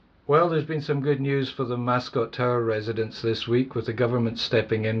Well, there's been some good news for the Mascot Tower residents this week, with the government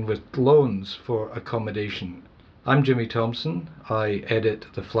stepping in with loans for accommodation. I'm Jimmy Thompson. I edit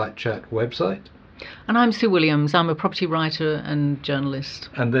the Flat Chat website. And I'm Sue Williams. I'm a property writer and journalist.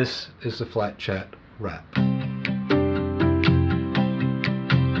 And this is the Flat Chat Wrap.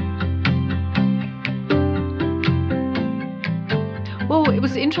 Well, it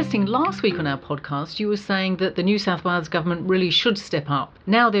was interesting. Last week on our podcast, you were saying that the New South Wales government really should step up.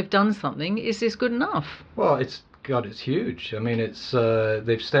 Now they've done something. Is this good enough? Well, it's huge. I mean,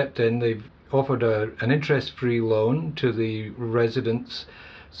 they've stepped in. They've offered an interest-free loan to the residents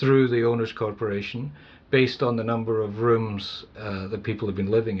through the Owners Corporation based on the number of rooms that people have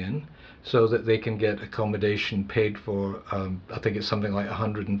been living in, so that they can get accommodation paid for. I think it's something like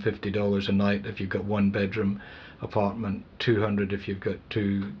 $150 a night if you've got one-bedroom apartment, $200 if you've got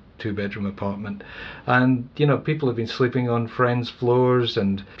two-bedroom apartment. And people have been sleeping on friends' floors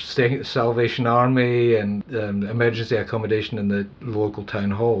and staying at the Salvation Army and emergency accommodation in the local town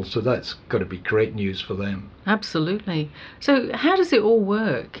hall. So that's got to be great news for them. Absolutely. So how does it all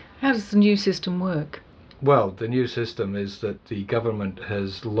work? How does the new system work? Well, the new system is that the government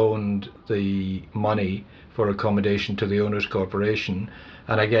has loaned the money for accommodation to the Owners Corporation,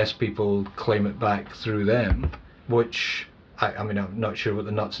 and I guess people claim it back through them, which, I mean, I'm not sure what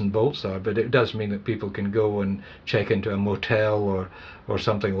the nuts and bolts are, but it does mean that people can go and check into a motel or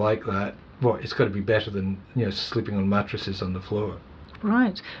something like that. Well, it's got to be better than sleeping on mattresses on the floor.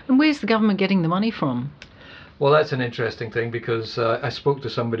 Right. And where's the government getting the money from? Well, that's an interesting thing, because I spoke to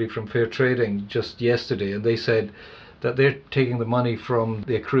somebody from Fair Trading just yesterday, and they said that they're taking the money from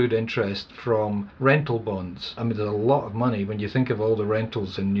the accrued interest from rental bonds. I mean, there's a lot of money when you think of all the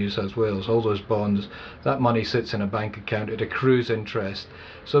rentals in New South Wales, all those bonds. That money sits in a bank account, it accrues interest.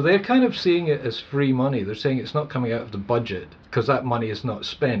 So they're kind of seeing it as free money. They're saying it's not coming out of the budget, because that money is not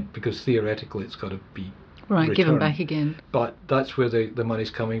spent, because theoretically it's got to be returned. Given back again. But that's where the money's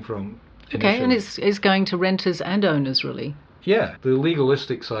coming from. Okay, and it's going to renters and owners, really? Yeah, the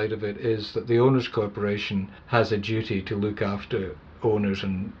legalistic side of it is that the Owners Corporation has a duty to look after owners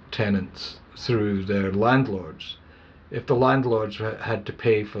and tenants through their landlords. If the landlords had to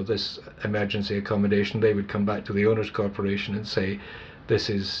pay for this emergency accommodation, they would come back to the Owners Corporation and say, this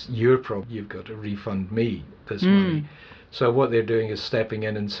is your problem, you've got to refund me this money. So what they're doing is stepping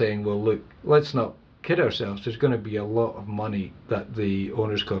in and saying, well, look, let's not kid ourselves. There's going to be a lot of money that the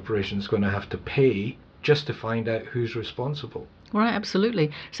Owners Corporation is going to have to pay just to find out who's responsible. Right, absolutely.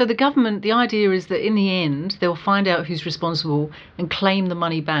 So the government, the idea is that in the end, they'll find out who's responsible and claim the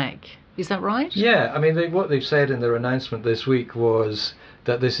money back. Is that right? Yeah, I mean, what they've said in their announcement this week was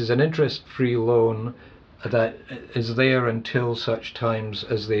that this is an interest-free loan that is there until such times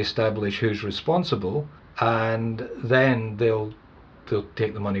as they establish who's responsible, and then they'll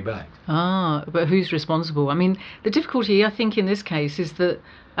take the money back. But who's responsible? I mean, the difficulty, I think, in this case is that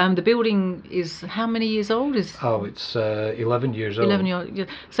the building is how many years old? It's 11 years old. 11 years.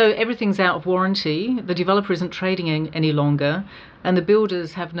 So everything's out of warranty. The developer isn't trading any longer, and the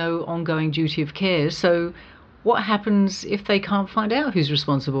builders have no ongoing duty of care. So what happens if they can't find out who's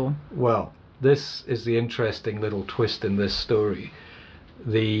responsible? Well, this is the interesting little twist in this story.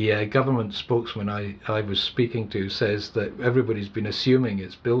 The government spokesman I was speaking to says that everybody's been assuming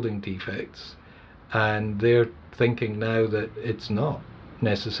it's building defects, and they're thinking now that it's not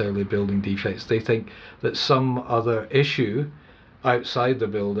necessarily building defects. They think that some other issue outside the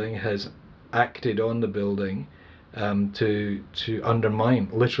building has acted on the building to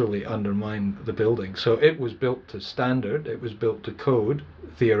literally undermine the building. So it was built to standard, it was built to code,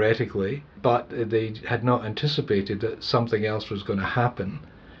 theoretically, but they had not anticipated that something else was going to happen.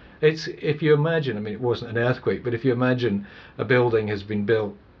 If you imagine, I mean, it wasn't an earthquake, but if you imagine a building has been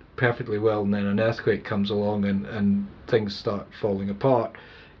built perfectly well and then an earthquake comes along and things start falling apart,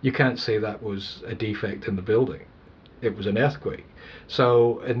 you can't say that was a defect in the building. It was an earthquake.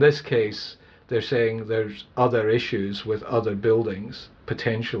 So in this case, they're saying there's other issues with other buildings,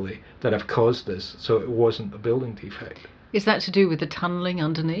 potentially, that have caused this, so it wasn't a building defect. Is that to do with the tunnelling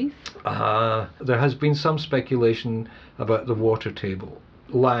underneath? There has been some speculation about the water table.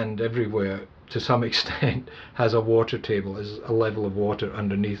 Land everywhere, to some extent, has a water table, has a level of water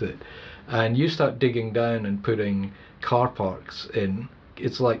underneath it. And you start digging down and putting car parks in,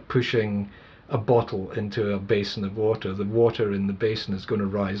 it's like pushing a bottle into a basin of water. The water in the basin is going to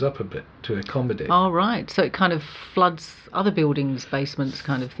rise up a bit to accommodate. Oh, right. So it kind of floods other buildings, basements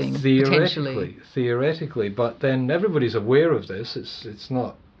kind of thing, potentially. Theoretically, but then everybody's aware of this. It's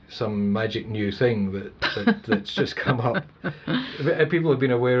not some magic new thing that's just come up. People have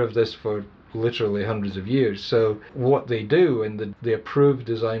been aware of this for literally hundreds of years. So what they do in the approved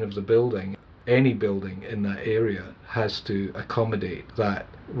design of the building, any building in that area has to accommodate that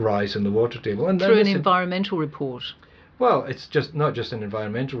rise in the water table. And through an environmental report. Well, it's just not just an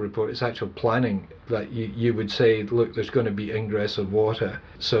environmental report, it's actual planning that you would say, look, there's going to be ingress of water,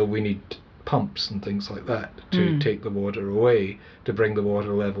 so we need pumps and things like that to take the water away, to bring the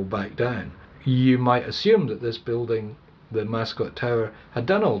water level back down. You might assume that this building, the Mascot Tower, had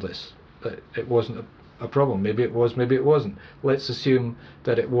done all this, that it wasn't a problem. Maybe it was, maybe it wasn't. Let's assume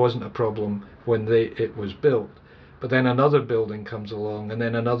that it wasn't a problem when it was built. But then another building comes along, and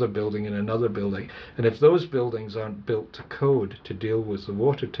then another building and another building. And if those buildings aren't built to code to deal with the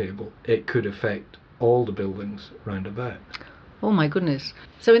water table, it could affect all the buildings round about. Oh my goodness.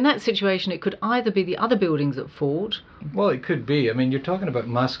 So in that situation, it could either be the other buildings at fault. Well, it could be. I mean, you're talking about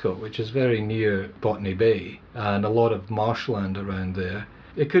Mascot, which is very near Botany Bay, and a lot of marshland around there.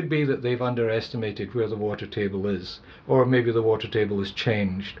 It could be that they've underestimated where the water table is, or maybe the water table has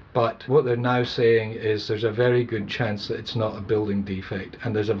changed. But what they're now saying is there's a very good chance that it's not a building defect,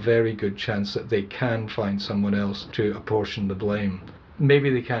 and there's a very good chance that they can find someone else to apportion the blame.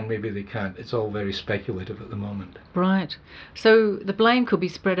 Maybe they can, maybe they can't. It's all very speculative at the moment. Right. So the blame could be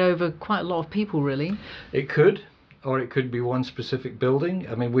spread over quite a lot of people, really. It could. Or it could be one specific building.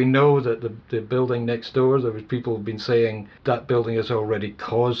 I mean, we know that the building next door, there was people who've been saying that building has already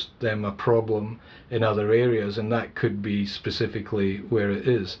caused them a problem in other areas, and that could be specifically where it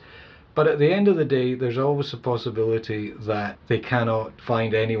is. But at the end of the day, there's always a possibility that they cannot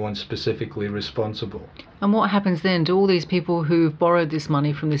find anyone specifically responsible. And what happens then? Do all these people who've borrowed this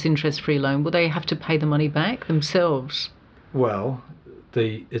money from this interest-free loan, will they have to pay the money back themselves? Well,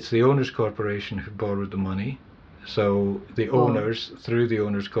 it's the Owners Corporation who borrowed the money. So the owners, through the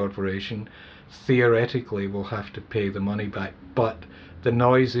Owners Corporation, theoretically will have to pay the money back. But the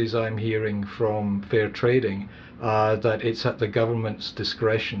noises I'm hearing from Fair Trading are that it's at the government's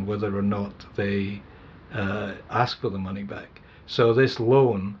discretion whether or not they ask for the money back. So this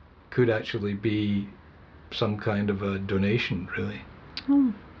loan could actually be some kind of a donation, really.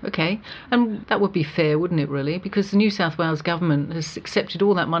 Oh. Okay, and that would be fair, wouldn't it, really? Because the New South Wales government has accepted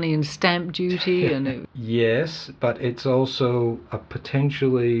all that money in stamp duty and... Yes, but it's also a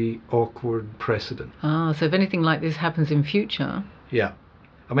potentially awkward precedent. Ah, so if anything like this happens in future... Yeah.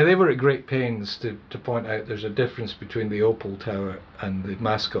 I mean, they were at great pains to point out there's a difference between the Opal Tower and the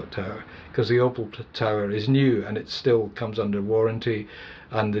Mascot Tower, because the Opal Tower is new and it still comes under warranty,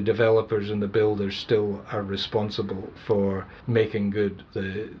 and the developers and the builders still are responsible for making good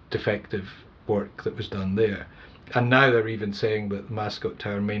the defective work that was done there. And now they're even saying that the Mascot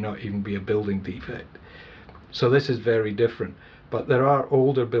Tower may not even be a building defect. So this is very different. But there are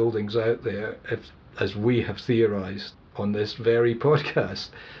older buildings out there, as we have theorized on this very podcast,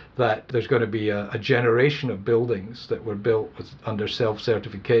 that there's going to be a generation of buildings that were built under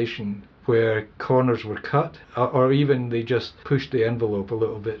self-certification where corners were cut, or even they just pushed the envelope a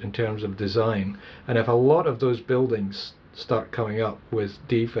little bit in terms of design. And if a lot of those buildings start coming up with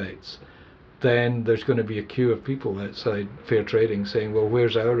defects, then there's going to be a queue of people outside Fair Trading saying, well,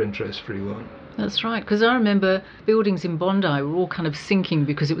 where's our interest-free loan? That's right, because I remember buildings in Bondi were all kind of sinking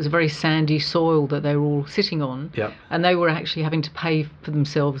because it was a very sandy soil that they were all sitting on. Yep. And they were actually having to pay for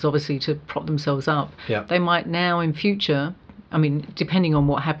themselves, obviously, to prop themselves up. Yep. They might now, in future, I mean, depending on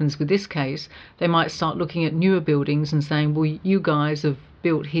what happens with this case, they might start looking at newer buildings and saying, well, you guys have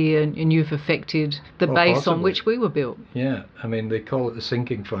built here and you've affected the base possibly on which we were built. Yeah, I mean, they call it the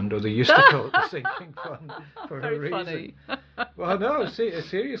sinking fund, or they used to call it the sinking fund for a reason. Funny. Well, no,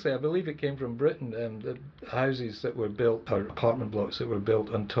 seriously, I believe it came from Britain. The houses that were built, or apartment blocks that were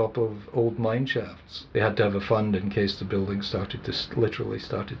built on top of old mine shafts, they had to have a fund in case the building literally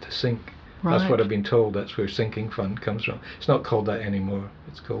started to sink. Right. That's what I've been told. That's where sinking fund comes from. It's not called that anymore.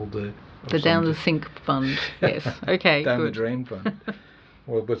 It's called the down the sink fund. Yes. Okay. Down good. the drain fund.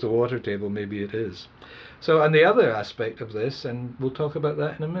 Well, with the water table, maybe it is. So, and the other aspect of this, and we'll talk about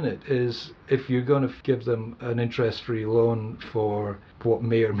that in a minute, is if you're going to give them an interest-free loan for what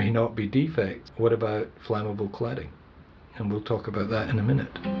may or may not be defects, what about flammable cladding? And we'll talk about that in a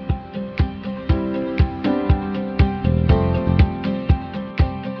minute.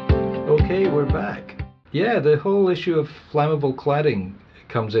 Okay, we're back. Yeah, the whole issue of flammable cladding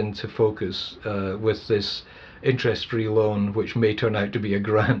comes into focus with this interest-free loan, which may turn out to be a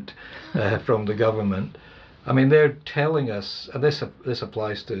grant from the government. I mean, they're telling us, and this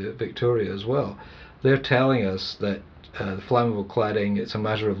applies to Victoria as well, they're telling us that the flammable cladding, it's a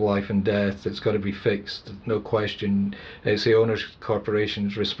matter of life and death, it's got to be fixed, no question. It's the owner's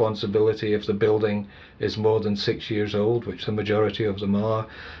corporation's responsibility if the building is more than 6 years old, which the majority of them are.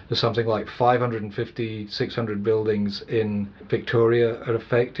 There's something like 550, 600 buildings in Victoria are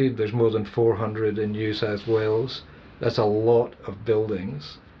affected. There's more than 400 in New South Wales. That's a lot of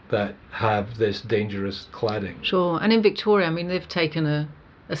buildings that have this dangerous cladding. Sure. And in Victoria, I mean, they've taken a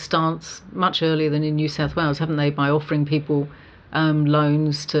stance much earlier than in New South Wales, haven't they, by offering people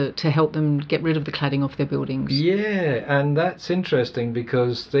loans to help them get rid of the cladding off their buildings? Yeah, and that's interesting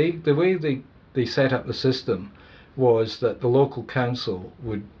because the way they set up the system was that the local council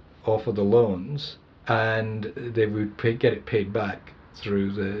would offer the loans and they would get it paid back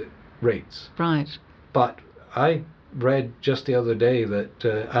through the rates. Right. But I read just the other day that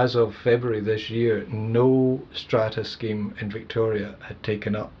as of February this year, no strata scheme in Victoria had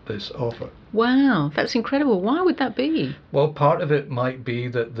taken up this offer. Wow, that's incredible. Why would that be? Well, part of it might be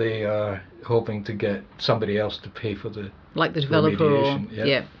that they are hoping to get somebody else to pay for the like the developer remediation.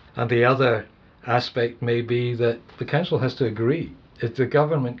 Yeah. And the other aspect may be that the council has to agree. If the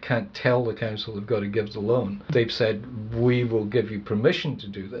government can't tell the council they've got to give the loan, they've said, we will give you permission to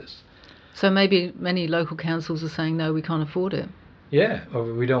do this. So maybe many local councils are saying, no, we can't afford it. Yeah,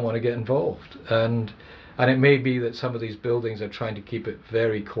 or we don't want to get involved. And it may be that some of these buildings are trying to keep it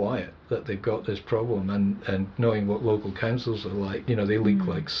very quiet, that they've got this problem, and knowing what local councils are like, they leak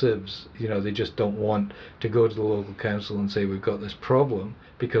like sieves. They just don't want to go to the local council and say, we've got this problem,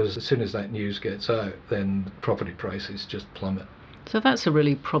 because as soon as that news gets out, then property prices just plummet. So that's a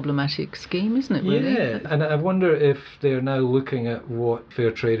really problematic scheme, isn't it, really? Yeah, and I wonder if they're now looking at what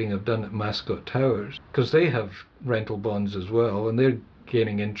Fair Trading have done at Mascot Towers, because they have rental bonds as well, and they're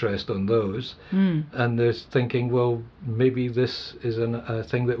gaining interest on those, and they're thinking, well, maybe this is a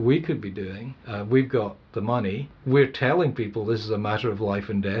thing that we could be doing. We've got the money. We're telling people this is a matter of life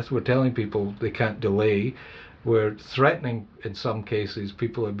and death. We're telling people they can't delay. We're threatening, in some cases,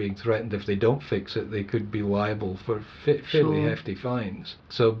 people are being threatened if they don't fix it, they could be liable for fairly hefty fines.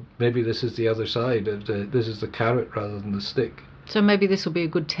 So maybe this is the other side of this is the carrot rather than the stick. So maybe this will be a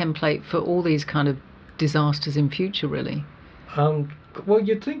good template for all these kind of disasters in future, really. Well,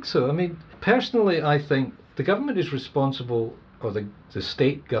 you'd think so. I mean, personally, I think the government is responsible, or the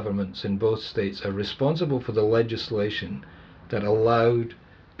state governments in both states are responsible for the legislation that allowed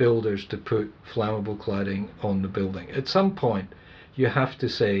builders to put flammable cladding on the building. At some point, you have to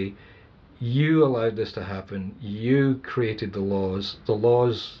say, you allowed this to happen, you created the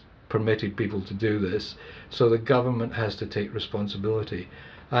laws permitted people to do this, so the government has to take responsibility.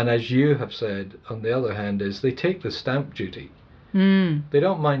 And as you have said, on the other hand, is they take the stamp duty. They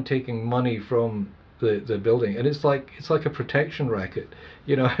don't mind taking money from the building, and it's like a protection racket.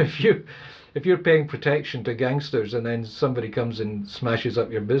 If you're paying protection to gangsters and then somebody comes and smashes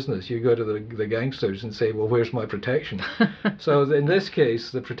up your business, you go to the gangsters and say, well, where's my protection? So in this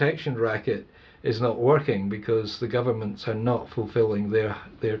case, the protection racket is not working because the governments are not fulfilling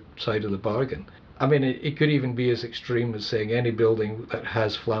their side of the bargain. I mean, it could even be as extreme as saying any building that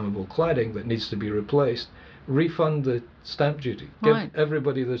has flammable cladding that needs to be replaced, refund the stamp duty. Right. Give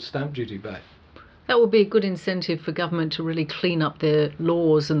everybody the stamp duty back. That would be a good incentive for government to really clean up their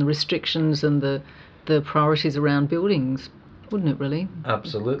laws and the restrictions and the priorities around buildings, wouldn't it, really?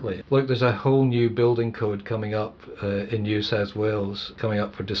 Absolutely. Look, there's a whole new building code coming up in New South Wales, coming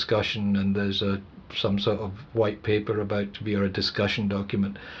up for discussion, and there's some sort of white paper about to be, or a discussion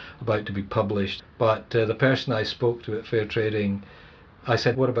document about to be published. But the person I spoke to at Fair Trading, I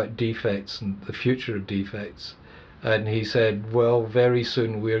said, what about defects and the future of defects? And he said, well, very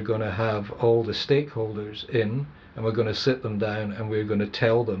soon we're going to have all the stakeholders in, and we're going to sit them down and we're going to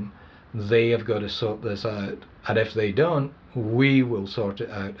tell them they have got to sort this out. And if they don't, we will sort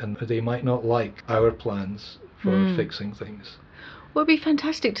it out. And they might not like our plans for fixing things. Well, it'd be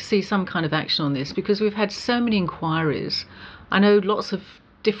fantastic to see some kind of action on this, because we've had so many inquiries. I know lots of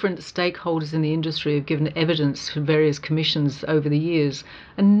different stakeholders in the industry have given evidence to various commissions over the years,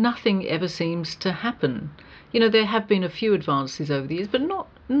 and nothing ever seems to happen. There have been a few advances over the years, but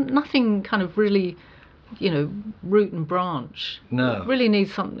nothing kind of really, root and branch. No. It really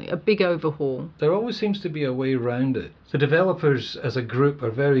needs a big overhaul. There always seems to be a way around it. The developers as a group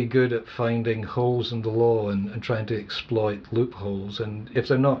are very good at finding holes in the law and trying to exploit loopholes. And if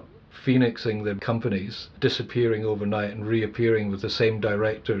they're not phoenixing their companies, disappearing overnight and reappearing with the same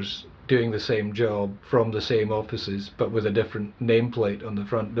directors doing the same job from the same offices but with a different nameplate on the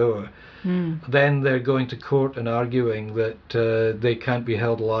front door, then they're going to court and arguing that they can't be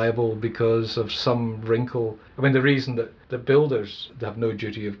held liable because of some wrinkle. I mean, the reason that the builders have no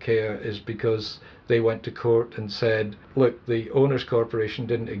duty of care is because they went to court and said, look, the owners' corporation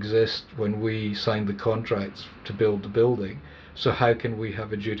didn't exist when we signed the contracts to build the building, so how can we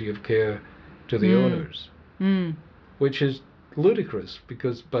have a duty of care to the owners? Which is ludicrous,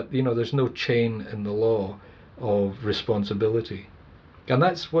 but there's no chain in the law of responsibility. And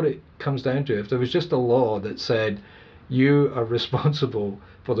that's what it comes down to. If there was just a law that said you are responsible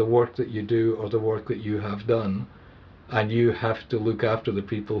for the work that you do or the work that you have done, and you have to look after the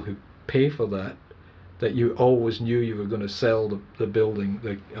people who pay for that you always knew you were going to sell the building,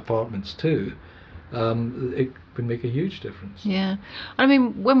 the apartments to, it would make a huge difference. Yeah. I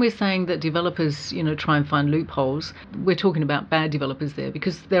mean, when we're saying that developers, try and find loopholes, we're talking about bad developers there,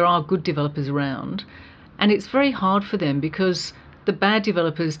 because there are good developers around, and it's very hard for them because the bad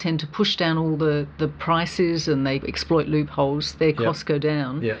developers tend to push down all the prices and they exploit loopholes. Their costs go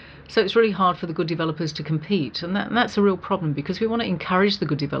down. Yeah. So it's really hard for the good developers to compete, and that's a real problem, because we want to encourage the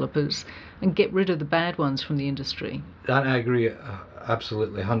good developers and get rid of the bad ones from the industry. And I agree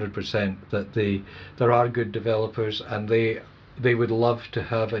absolutely 100% that there are good developers, and they would love to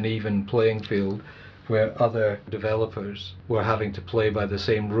have an even playing field where other developers were having to play by the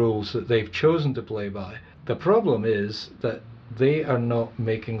same rules that they've chosen to play by. The problem is that they are not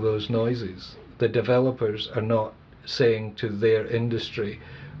making those noises. The developers are not saying to their industry,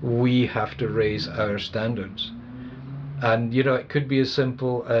 we have to raise our standards. And it could be as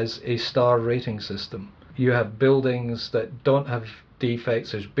simple as a star rating system. You have buildings that don't have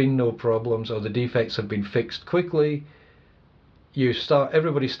defects, there's been no problems, or the defects have been fixed quickly.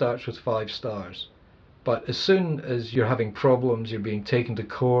 Everybody starts with 5 stars. But as soon as you're having problems, you're being taken to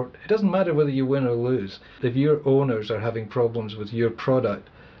court, it doesn't matter whether you win or lose. If your owners are having problems with your product,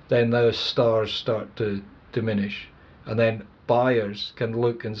 then those stars start to diminish. And then buyers can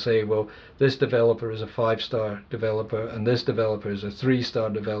look and say, well, this developer is a 5-star developer and this developer is a 3-star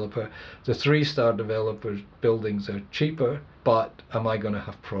developer. The 3-star developers' buildings are cheaper, but am I going to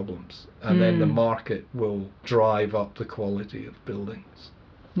have problems? And then the market will drive up the quality of buildings.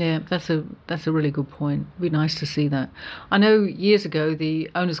 Yeah, that's a really good point. It'd be nice to see that. I know years ago the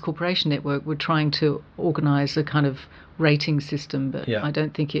Owners Corporation Network were trying to organise a kind of rating system, but I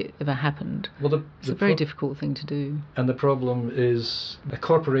don't think it ever happened. Well, it's a very difficult thing to do. And the problem is a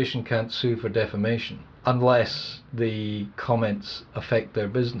corporation can't sue for defamation unless the comments affect their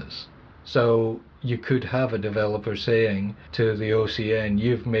business. So you could have a developer saying to the OCN,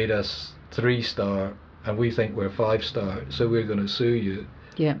 you've made us 3-star and we think we're 5-star, so we're going to sue you.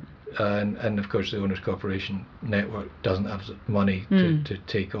 Yeah. And of course the Owners Corporation Network doesn't have money to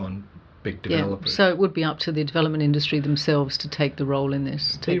take on big developers. Yeah. So it would be up to the development industry themselves to take the role in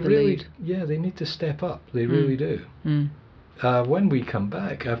this, take the lead. Yeah, they need to step up. They really do. When we come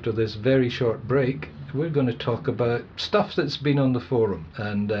back after this very short break, we're going to talk about stuff that's been on the forum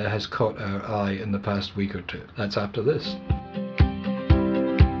and has caught our eye in the past week or two. That's after this.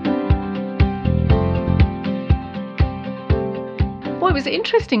 Well, it was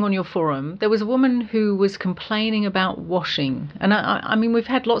interesting on your forum. There was a woman who was complaining about washing. And I mean, we've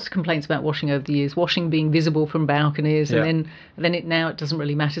had lots of complaints about washing over the years, washing being visible from balconies, and then now it doesn't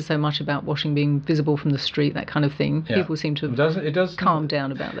really matter so much about washing being visible from the street, that kind of thing. Yeah. People seem to have calmed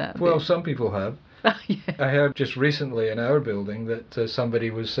down about that. Well, some people have. I heard just recently in our building that somebody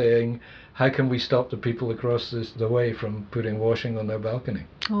was saying, how can we stop the people across the way from putting washing on their balcony?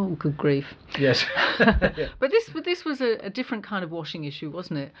 Oh, good grief. Yes. But this was a different kind of washing issue,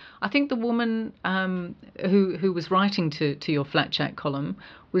 wasn't it? I think the woman who was writing to your Flat Chat column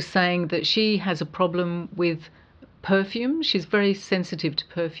was saying that she has a problem with perfume. She's very sensitive to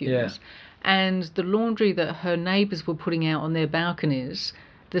perfumes. Yeah. And the laundry that her neighbours were putting out on their balconies,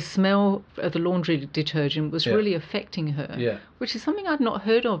 the smell of the laundry detergent was really affecting her, which is something I'd not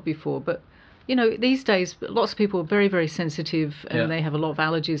heard of before. But, these days, lots of people are very, very sensitive and they have a lot of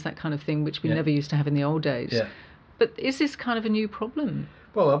allergies, that kind of thing, which we never used to have in the old days. Yeah. But is this kind of a new problem?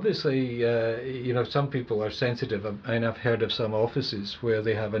 Well, obviously, some people are sensitive. I've heard of some offices where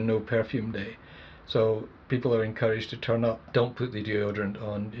they have a no perfume day. So people are encouraged to turn up, don't put the deodorant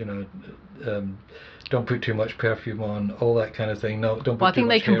on, don't put too much perfume on, all that kind of thing. No, don't put I think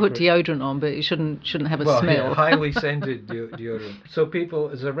they can put deodorant on, but it shouldn't have a smell. Yeah, highly scented deodorant. So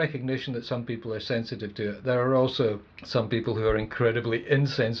there's a recognition that some people are sensitive to it. There are also some people who are incredibly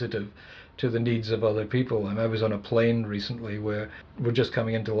insensitive to the needs of other people. I was on a plane recently where we're just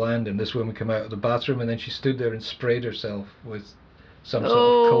coming into land and this woman came out of the bathroom and then she stood there and sprayed herself with some sort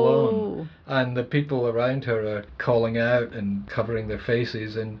of cologne. Oh, And the people around her are calling out and covering their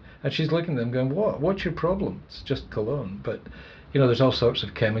faces, and she's looking at them going, what's your problem? It's just cologne. But there's all sorts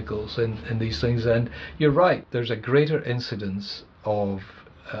of chemicals in these things, and you're right, there's a greater incidence of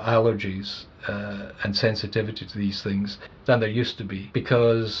allergies and sensitivity to these things than there used to be,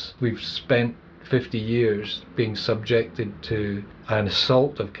 because we've spent 50 years being subjected to an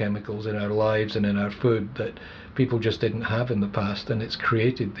assault of chemicals in our lives and in our food that people just didn't have in the past, and it's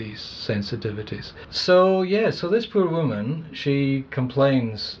created these sensitivities. So this poor woman, she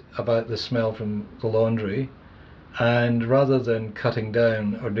complains about the smell from the laundry, and rather than cutting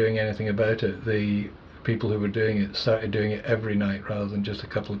down or doing anything about it, the people who were doing it started doing it every night rather than just a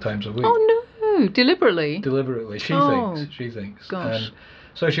couple of times a week. oh no, deliberately. She thinks. Gosh. And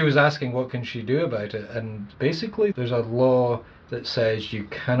so she was asking what can she do about it, and basically there's a law that says you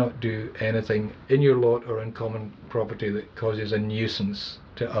cannot do anything in your lot or on common property that causes a nuisance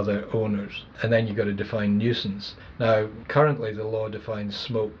to other owners. And then you've got to define nuisance. Now, currently the law defines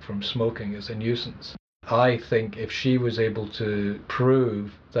smoke from smoking as a nuisance. I think if she was able to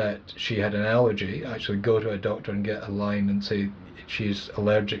prove that she had an allergy, actually go to a doctor and get a line and say she's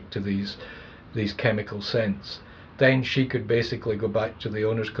allergic to these chemical scents, then she could basically go back to the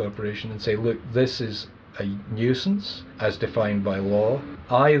owners corporation and say, look, this is a nuisance as defined by law.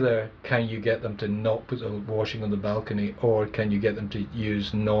 Either can you get them to not put the washing on the balcony, or can you get them to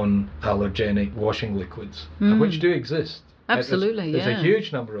use non-allergenic washing liquids, which do exist. Absolutely, there's a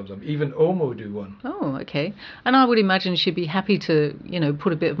huge number of them. Even Omo do one. Oh, okay. And I would imagine she'd be happy to,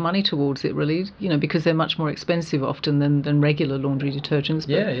 put a bit of money towards it, really, because they're much more expensive often than regular laundry detergents.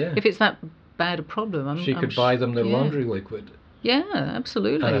 But if it's that bad a problem, she could buy them the laundry liquid. Yeah,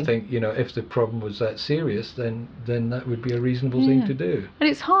 absolutely. And I think, if the problem was that serious, then that would be a reasonable thing to do. And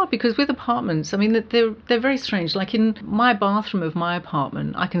it's hard because with apartments, I mean, they're very strange. Like in my bathroom of my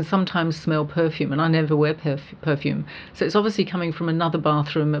apartment, I can sometimes smell perfume, and I never wear perfume. So it's obviously coming from another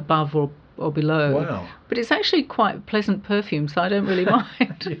bathroom above or below. Wow. But it's actually quite pleasant perfume, so I don't really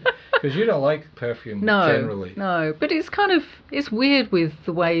mind. Because you don't like perfume generally. No, but it's weird with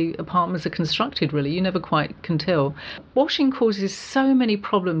the way apartments are constructed, really. You never quite can tell. Washing causes so many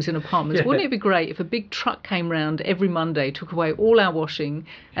problems in apartments. Yeah. Wouldn't it be great if a big truck came round every Monday, took away all our washing,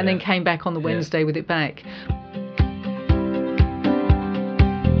 and then came back on the Wednesday with it back?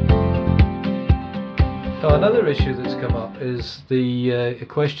 Now, another issue that's come up is the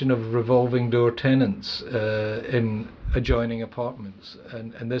question of revolving door tenants in adjoining apartments.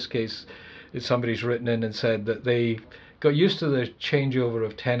 And in this case, somebody's written in and said that they got used to the changeover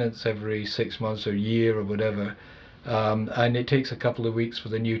of tenants every 6 months or year or whatever, and it takes a couple of weeks for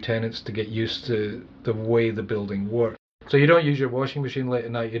the new tenants to get used to the way the building works. So you don't use your washing machine late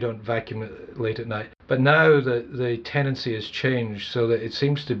at night, you don't vacuum it late at night. But now the tenancy has changed, so that it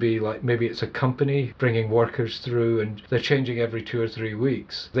seems to be like maybe it's a company bringing workers through, and they're changing every 2 or 3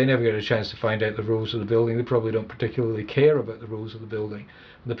 weeks. They never get a chance to find out the rules of the building. They probably don't particularly care about the rules of the building.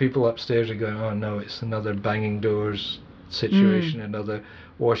 And the people upstairs are going, oh no, it's another banging doors situation, another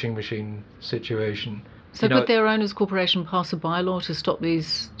washing machine situation. So could their owners' corporation pass a bylaw to stop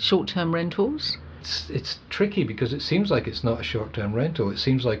these short-term rentals? It's tricky because it seems like it's not a short-term rental. It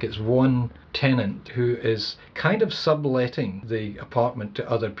seems like it's one tenant who is kind of subletting the apartment to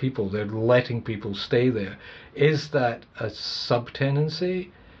other people. They're letting people stay there. Is that a subtenancy?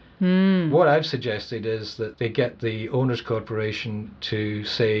 What I've suggested is that they get the owners' corporation to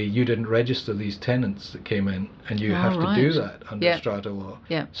say, you didn't register these tenants that came in, and you have to do that under strata law.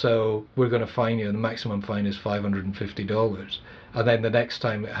 So we're going to fine you, and the maximum fine is $550. And then the next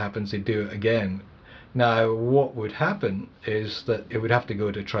time it happens, they do it again. Now, what would happen is that it would have to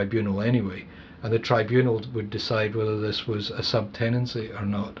go to tribunal anyway, and the tribunal would decide whether this was a subtenancy or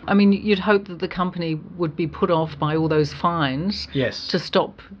not. I mean, you'd hope that the company would be put off by all those fines to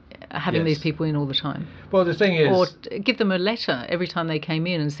stop having these people in all the time. Well, the thing is... Or give them a letter every time they came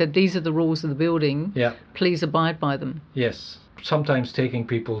in and said, these are the rules of the building, please abide by them. Yes. Sometimes taking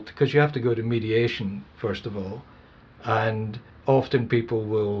people, because you have to go to mediation, first of all, and often people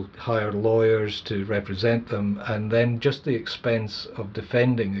will hire lawyers to represent them, and then just the expense of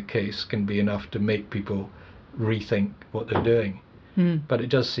defending a case can be enough to make people rethink what they're doing. But it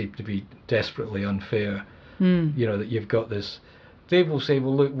does seem to be desperately unfair, that you've got this... They will say,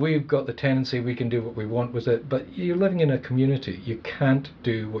 well, look, we've got the tenancy, we can do what we want with it, but you're living in a community. You can't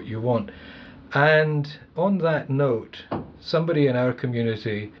do what you want. And on that note, somebody in our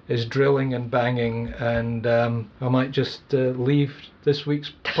community is drilling and banging, and I might just leave this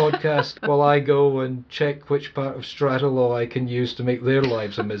week's podcast while I go and check which part of Stratolaw I can use to make their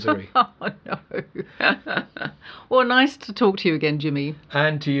lives a misery. Oh, no. Well, nice to talk to you again, Jimmy.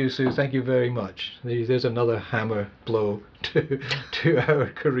 And to you, Sue, thank you very much. There's another hammer blow to our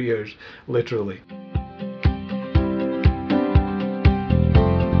careers, literally.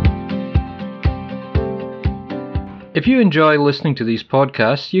 If you enjoy listening to these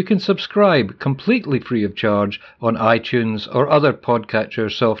podcasts, you can subscribe completely free of charge on iTunes or other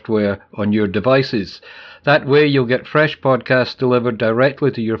podcatcher software on your devices. That way you'll get fresh podcasts delivered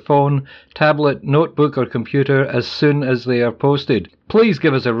directly to your phone, tablet, notebook or computer as soon as they are posted. Please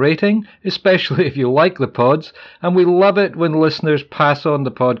give us a rating, especially if you like the pods, and we love it when listeners pass on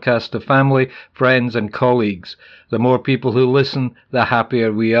the podcast to family, friends and colleagues. The more people who listen, the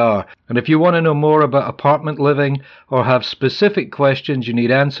happier we are. And if you want to know more about apartment living or have specific questions you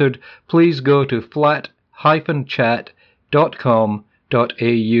need answered, please go to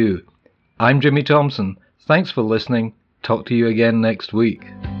flat-chat.com.au. I'm Jimmy Thompson. Thanks for listening. Talk to you again next week.